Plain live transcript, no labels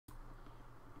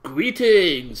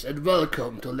Greetings and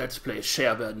welcome to Let's Play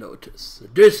Shareware Notice.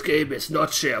 This game is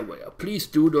not shareware. Please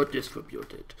do not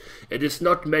distribute it. It is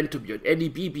not meant to be on any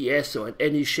BBS or in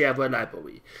any shareware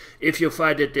library. If you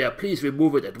find it there, please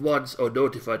remove it at once or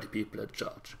notify the people in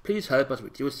charge. Please help us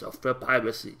reduce software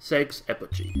piracy. Thanks,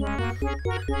 Apogee.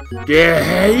 The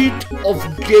hate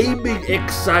of gaming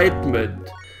excitement.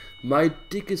 My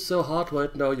dick is so hard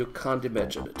right now you can't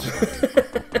imagine it.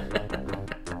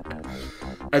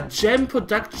 A Gem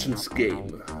Productions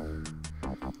game.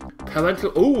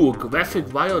 Parental graphic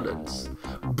violence.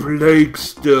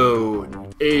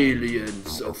 Blakestone.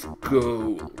 Aliens of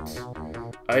Gold.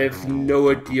 I have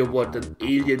no idea what an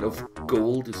alien of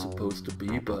gold is supposed to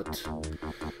be, but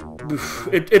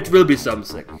it will be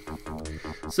something.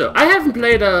 So I haven't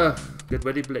played a get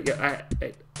ready play. Yeah,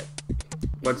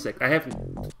 one sec. I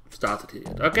haven't started here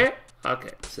yet. Okay.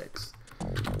 Okay. 6.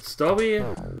 Story.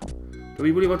 Do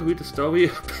we really want to read the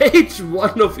story? Page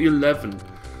 1 of 11.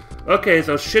 Okay,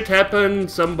 so shit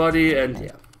happened, somebody, and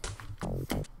yeah.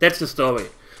 That's the story.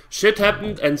 Shit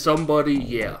happened and somebody,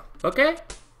 yeah. Okay?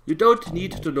 You don't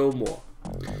need to know more.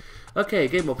 Okay,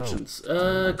 game options.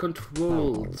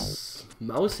 Controls.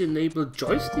 Mouse enabled,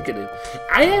 joystick enabled.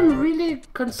 I am really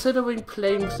considering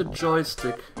playing with the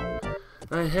joystick.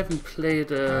 I haven't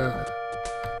played a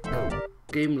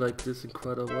game like this in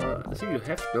quite a while. I think you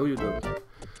have. No, you don't.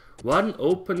 One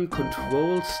open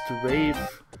control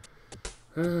strafe,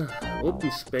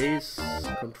 open space,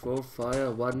 control fire,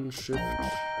 one shift.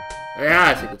 Yeah,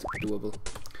 I think it's doable.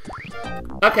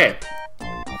 Okay,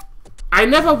 I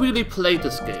never really played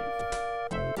this game.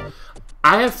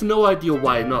 I have no idea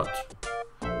why not.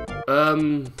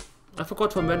 I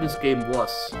forgot from when this game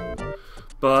was,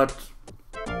 but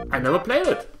I never played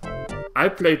it. I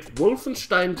played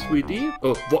Wolfenstein 3D.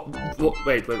 Oh,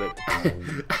 wait.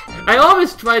 I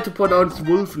always try to pronounce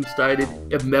Wolfenstein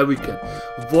in American.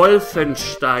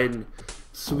 Wolfenstein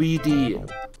 3D.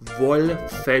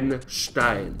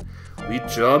 Wolfenstein. We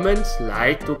Germans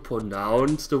like to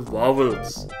pronounce the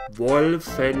vowels.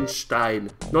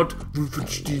 Wolfenstein. Not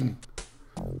Wolfenstein.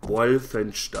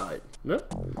 Wolfenstein. Ne?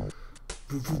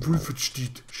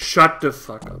 Wolfenstein. Shut the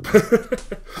fuck up.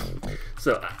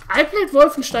 So, I played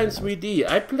Wolfenstein 3D.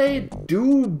 I played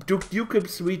Doom, Duke Nukem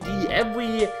 3D,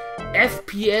 every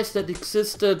FPS that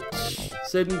existed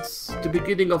since the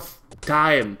beginning of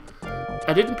time.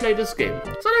 I didn't play this game.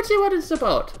 So let's see what it's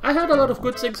about. I heard a lot of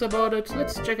good things about it.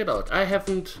 Let's check it out. I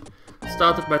haven't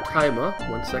started my timer.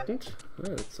 1 second.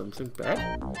 That's something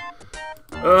bad.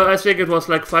 I think it was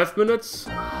like 5 minutes.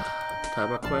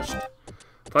 Timer crashed.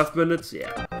 5 minutes?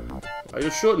 Yeah. Are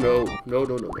you sure? No.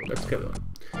 Let's carry on.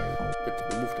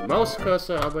 Let's move the mouse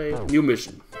cursor away. New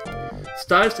mission.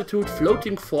 Star Institute,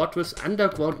 Floating Fortress,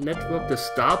 Underground Network, the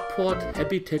Starport,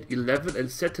 Habitat 11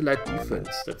 and Satellite Defense.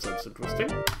 That sounds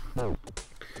interesting.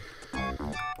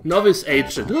 Novice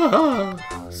Agent.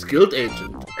 Skilled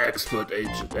Agent, Expert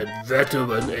Agent and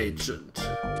Veteran Agent.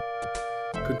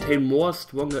 Contain more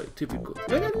stronger difficulties.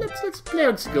 Let's play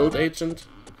on Skilled Agent.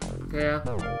 Yeah.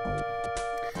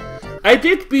 I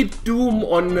did beat Doom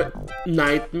on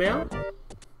Nightmare,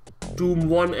 Doom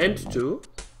 1 and 2,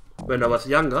 when I was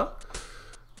younger,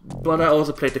 but I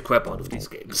also played the crap out of these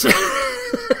games.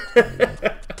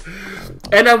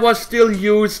 And I was still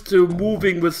used to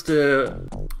moving with the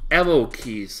arrow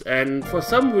keys, and for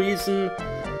some reason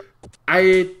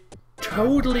I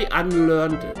totally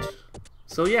unlearned it.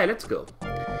 So yeah, let's go.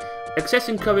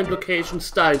 Accessing current location,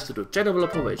 Star Institute, General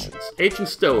Operations. Agent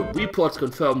Stone, reports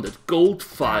confirm that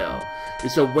Goldfire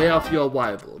is aware of your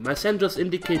arrival. My sensors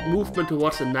indicate movement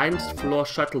towards the 9th floor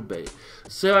shuttle bay.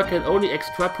 Sir, I can only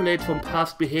extrapolate from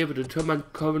past behavior to determine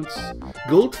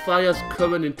Goldfire's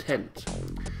current intent.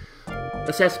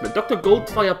 Assessment. Dr.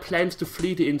 Goldfire plans to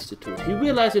flee the Institute. He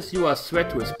realizes you are a threat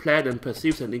to his plan and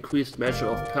perceives an increased measure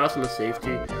of personal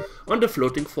safety on the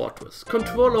floating fortress.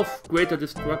 Control of greater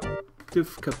destructive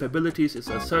capabilities is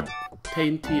a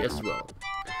certainty as well.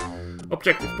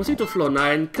 Objective. Proceed to floor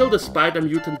 9, kill the spider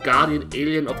mutant guardian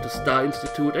alien of the Star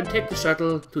Institute and take the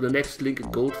shuttle to the next link in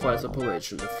Goldfire's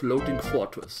operation, the floating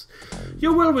fortress.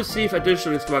 You will receive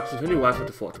additional instructions when you arrive at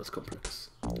the fortress complex.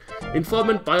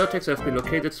 Informant biotechs have been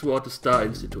located throughout the Star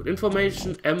Institute.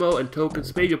 Information, ammo and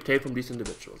tokens may be obtained from these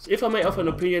individuals. If I may offer an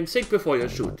opinion, think before you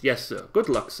shoot. Yes sir. Good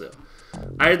luck sir.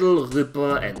 Idle,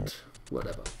 Ripper and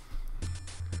whatever.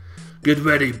 Get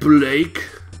ready, Blake!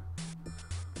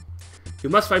 You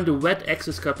must find the red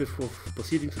access card before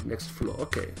proceeding to the next floor.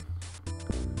 Okay.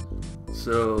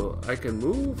 So, I can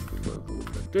move. I'll move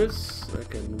like this. I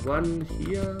can run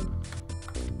here.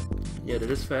 Yeah,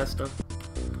 that is faster.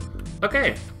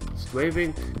 Okay.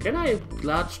 Strafing. Can I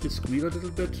enlarge the screen a little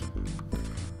bit?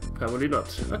 Apparently not.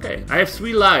 Okay, I have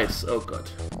 3 lives. Oh god.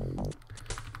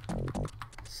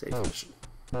 Save mission.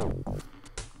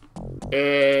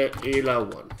 Ela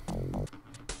 1.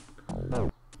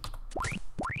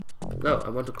 No, I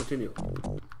want to continue.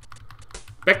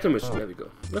 Back to mission, there we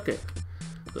go. Okay.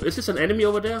 So is this an enemy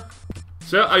over there?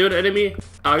 Sir, are you an enemy?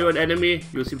 Are you an enemy?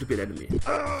 You seem to be an enemy.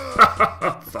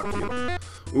 Fuck you.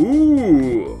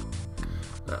 Ooh!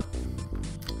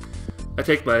 I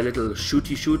take my little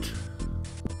shooty shoot.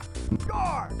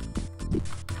 Guard!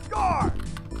 Guard!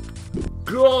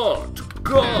 God!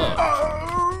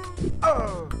 God!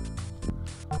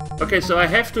 Okay, so I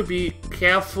have to be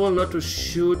careful not to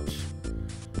shoot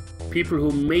people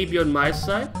who may be on my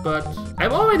side, but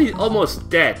I'm already almost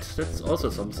dead. That's also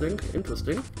something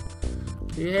interesting.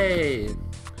 Yay!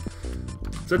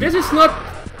 So this is not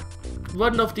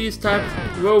one of these types.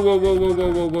 Whoa, whoa, whoa, whoa,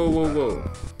 whoa, whoa, whoa, whoa, whoa.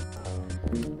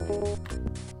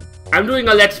 I'm doing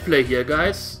a let's play here,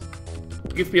 guys.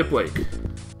 Give me a break.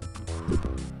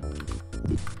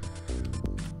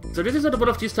 So this is not one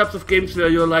of these types of games where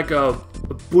you're like a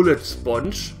bullet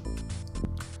sponge.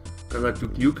 Kind of like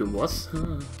Duke Nukem was.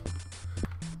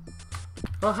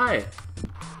 Oh, hi.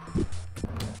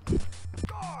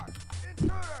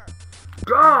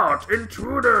 God,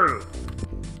 intruder!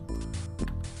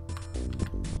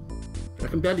 I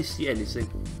can barely see anything.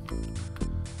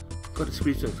 God, it's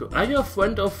pretty so. Are you a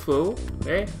friend or foe?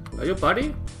 Hey, are you a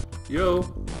buddy? Yo.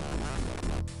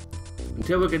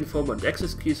 Interrogate informant.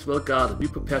 Access key is well guarded. Be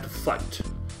prepared to fight.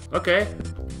 Okay.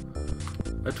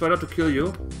 I try not to kill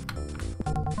you.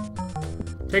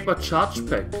 Take my charge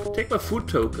pack. Take my food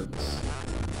tokens.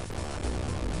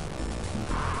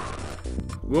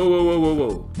 Whoa, whoa, whoa, whoa,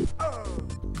 whoa.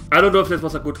 I don't know if that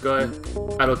was a good guy.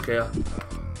 I don't care.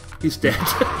 He's dead.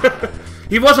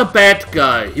 He was a bad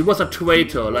guy. He was a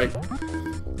traitor, like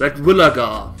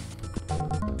Villagar.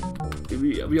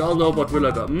 We all know about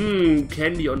Villagar. Mmm,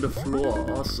 candy on the floor.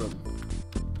 Awesome.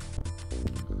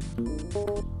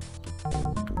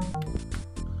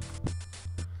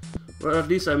 Well, at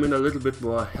least I'm in a little bit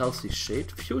more healthy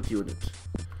shade. Food unit.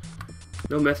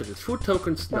 No messages. Food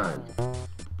tokens 9.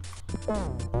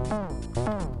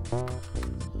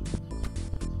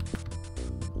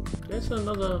 There's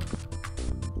another...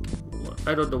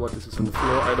 I don't know what this is on the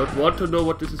floor. I don't want to know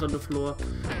what this is on the floor.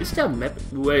 Is there a map?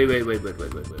 Wait.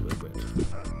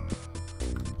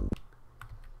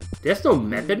 There's no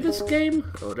map in this game?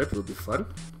 Oh, that will be fun.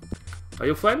 Are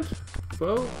you friend?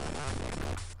 Bro?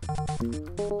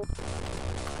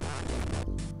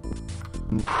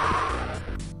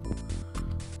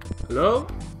 Hello?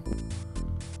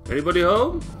 Anybody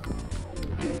home?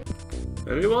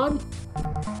 Anyone?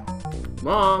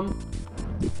 Mom?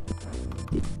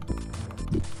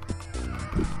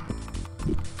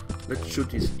 Let's shoot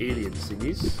these alien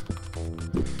thingies.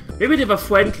 Maybe they were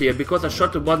friendly, and because I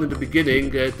shot the one in the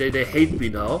beginning, they hate me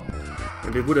now.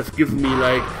 And they would have given me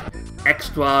like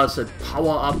extras and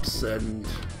power-ups and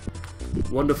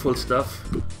wonderful stuff.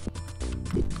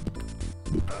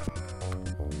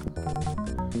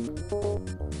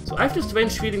 So I have this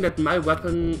strange feeling that my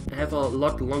weapon have a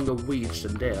lot longer reach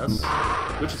than theirs,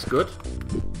 which is good.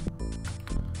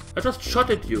 I just shot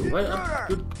at you. Why are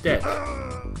you dead?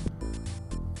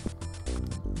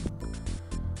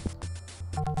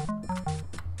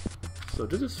 So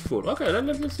this is full. Okay, then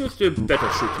let's use the better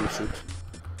shooty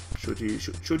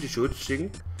shoot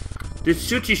thing. The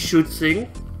shooty shoot thing.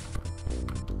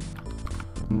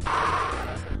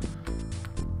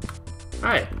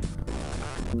 Hi.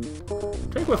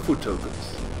 Take my food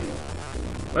tokens.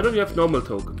 Why don't you have normal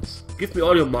tokens? Give me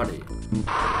all your money.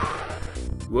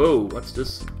 Whoa, what's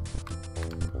this?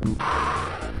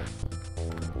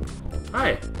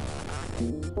 Hi.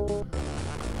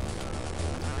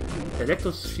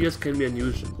 Electrospheres can be a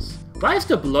nuisance. Why is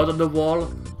there blood on the wall?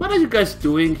 What are you guys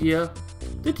doing here?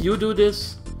 Did you do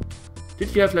this?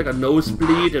 Did you have like a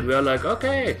nosebleed and we're like,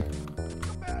 okay.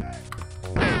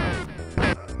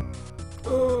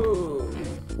 Oh.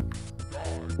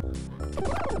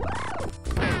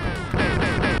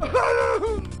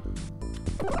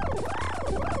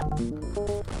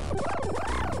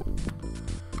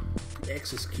 The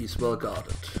access key is well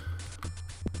guarded.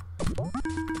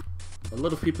 A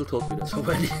lot of people told me this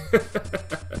already.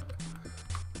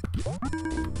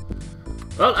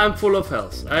 Well, I'm full of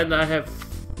health and I have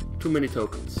too many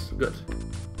tokens. Good.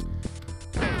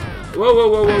 Whoa, whoa,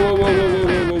 whoa, whoa, whoa, whoa,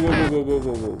 whoa, whoa, whoa, whoa, whoa,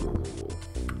 whoa, whoa, whoa.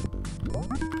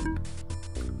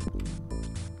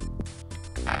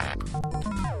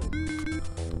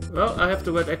 Well, I have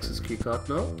the red access key card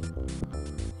now.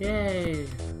 Yay!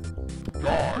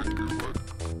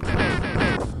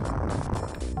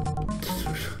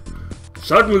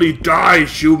 Suddenly die,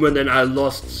 human, and I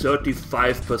lost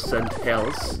 35%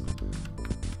 health.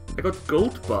 I got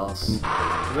gold bars.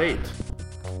 Wait.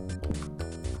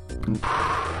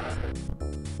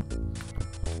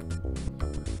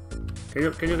 Can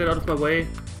you get out of my way?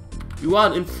 You are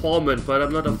an informant, but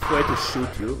I'm not afraid to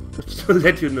shoot you. Just to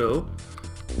let you know.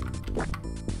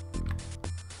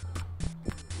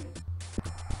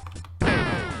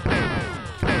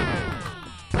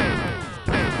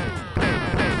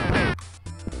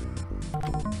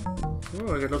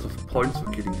 Oh, I get lots of points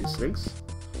for killing these things.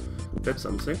 That's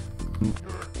something.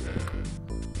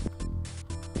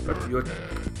 But you're...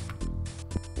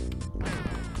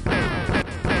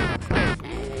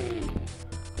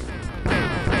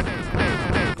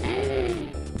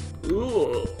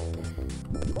 Ooh.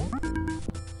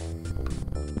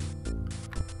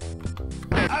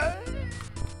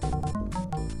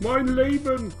 Mein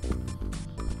Leben!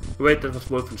 Wait, that was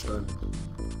Wolfenstein.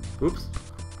 Oops.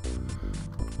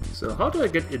 So how do I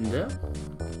get in there?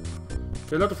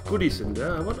 There are a lot of goodies in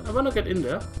there. I want to get in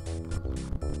there.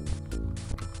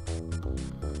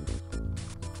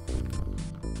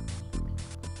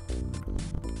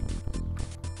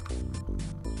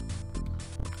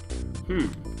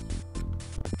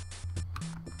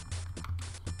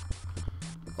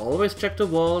 Always check the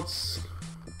walls.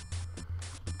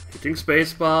 Hitting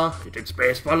spacebar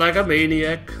like a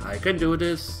maniac. I can do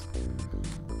this.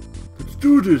 Let's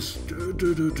do this.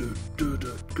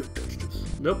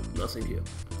 Nope, nothing here.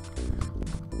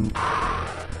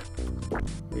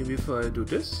 Maybe if I do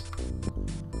this.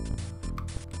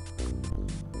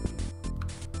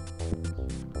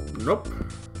 Nope.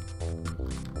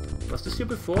 Was this here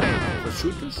before? Did I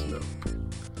shoot this? No.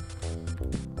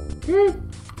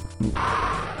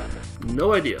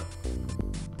 No idea.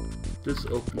 This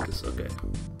opened this, okay.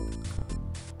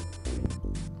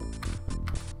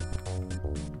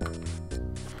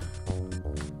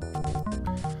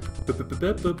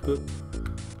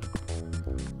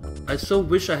 I so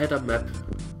wish I had a map.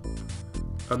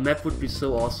 A map would be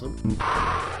so awesome.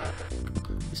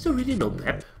 Is there really no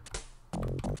map?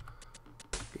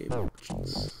 Game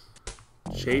options.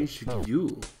 Change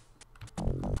view.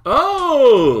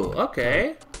 Oh,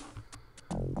 okay.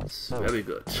 That's very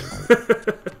good.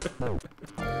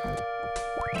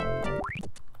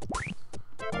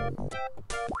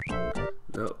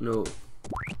 No.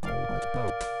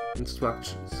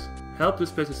 Instructions. Help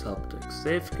displays is help text.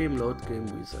 Save game, load game,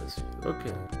 resize view.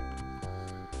 Okay.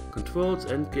 Controls,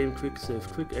 end game, quick save,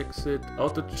 quick exit,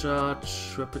 auto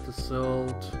charge, rapid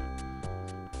assault.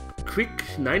 Quick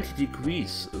 90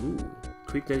 degrees. Ooh.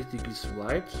 Quick 90 degrees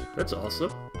right. That's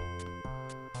awesome.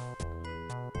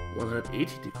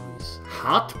 180 degrees.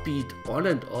 Heartbeat on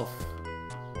and off.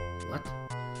 What?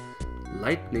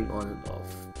 Lightning on and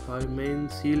off.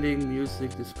 Mains, healing,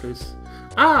 music, displays.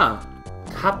 Ah!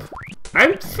 Tab.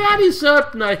 I'm fairly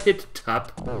certain I hit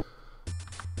tab.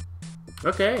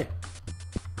 Okay.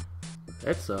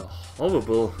 That's a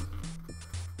horrible...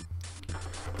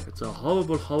 It's a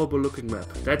horrible looking map.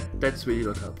 That's really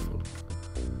not helpful.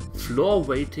 Floor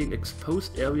waiting,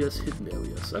 exposed areas, hidden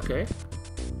areas. Okay.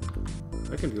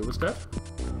 I can deal with that.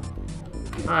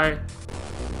 Hi.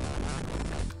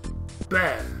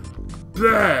 Bam!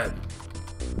 Bam!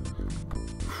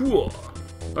 Whew.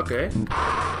 Okay.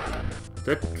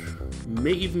 That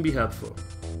may even be helpful.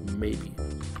 Maybe.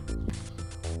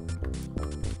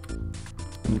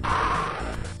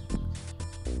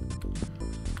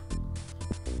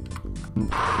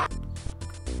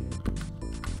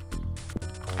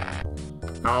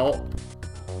 Ow.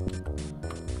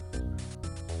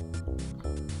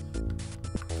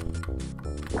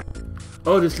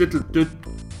 Oh, this little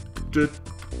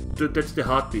that's the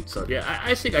heartbeat sound. Yeah,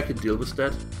 I think I can deal with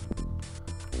that.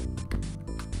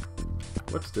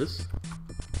 What's this?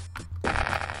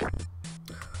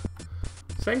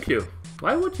 Thank you.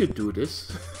 Why would you do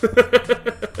this?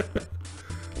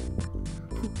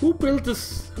 Who built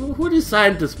this? Who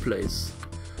designed this place?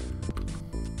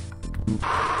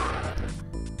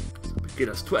 It's a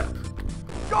beginner's trap.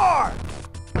 Guard!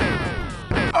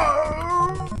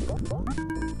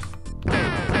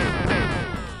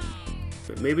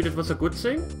 Maybe that was a good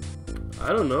thing?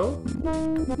 I don't know.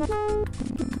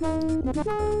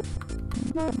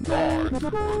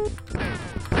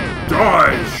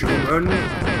 Die, human!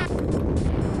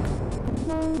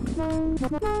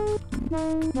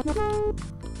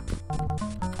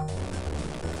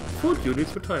 Food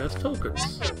units retire as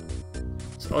tokens.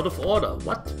 It's out of order.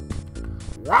 What?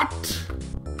 What?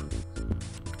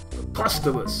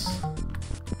 Preposterous.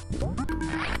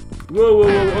 Whoa.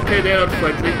 Okay, they're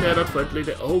not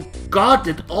friendly. Oh god,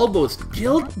 it almost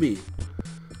killed me.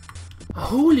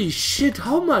 Holy shit,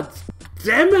 how much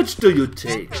damage do you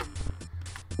take?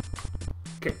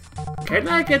 Can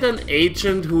I get an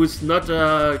agent who is not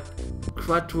a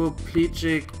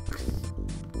quadriplegic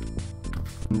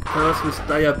person with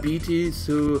diabetes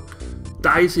who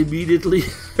dies immediately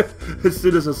as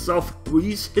soon as a soft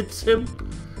breeze hits him?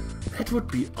 That would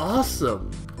be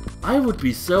awesome. I would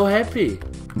be so happy.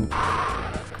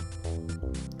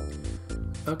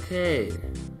 Okay.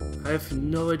 I have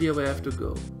no idea where I have to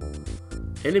go.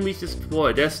 Enemies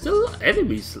destroyed. There's still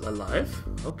enemies alive.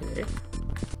 Okay.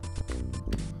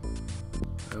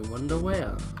 I wonder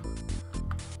where.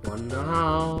 Wonder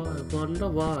how. I wonder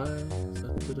why.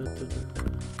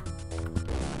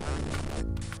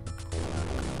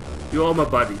 You are my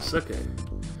buddies. Okay.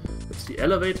 That's the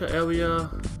elevator area.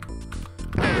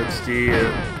 That's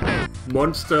the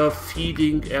monster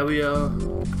feeding area.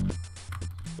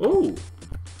 Oh!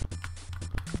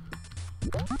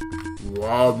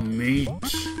 Wow, meat!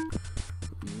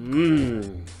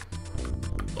 Mmm!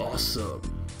 Awesome!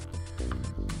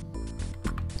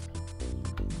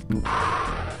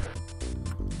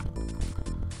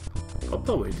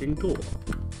 Operating door.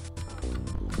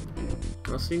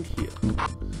 Nothing here.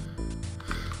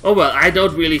 Oh well, I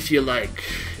don't really feel like,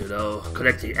 you know,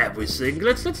 collecting everything.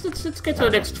 Let's get to the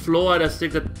next floor, and I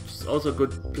think that's also a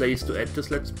good place to end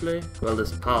this let's play. Well,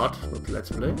 this part of the let's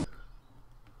play.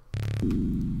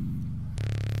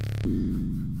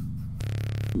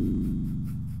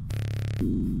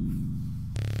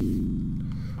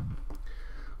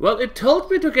 Well, it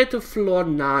told me to get to floor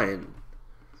 9.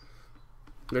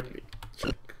 Let me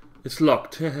check. It's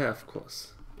locked, of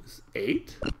course. Is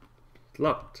 8?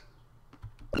 Locked.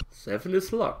 7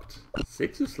 is locked.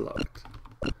 6 is locked.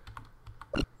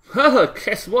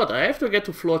 Guess what? I have to get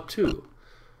to floor 2.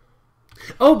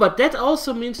 Oh, but that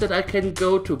also means that I can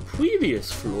go to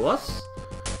previous floors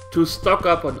to stock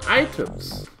up on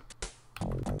items.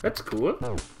 That's cool.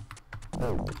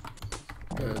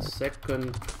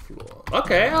 Second floor.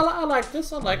 Okay, I like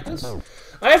this, I like this.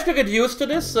 I have to get used to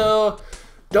this, so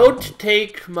don't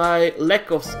take my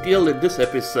lack of skill in this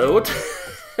episode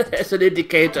as an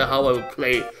indicator how I will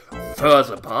play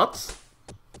further parts.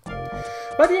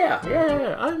 But yeah,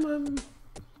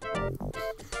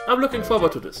 I'm looking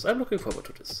forward to this. I'm looking forward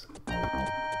to this.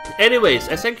 Anyways,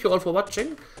 I thank you all for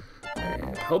watching.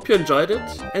 I hope you enjoyed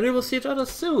it, and we will see each other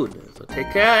soon. So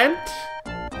take care and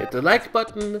hit the like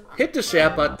button, hit the share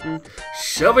button,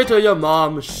 show it to your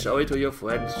mom, show it to your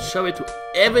friends, show it to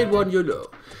everyone you know.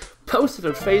 Post it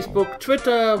on Facebook,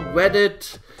 Twitter,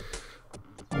 Reddit,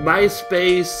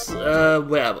 MySpace,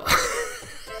 wherever.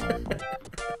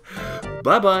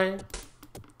 Bye bye.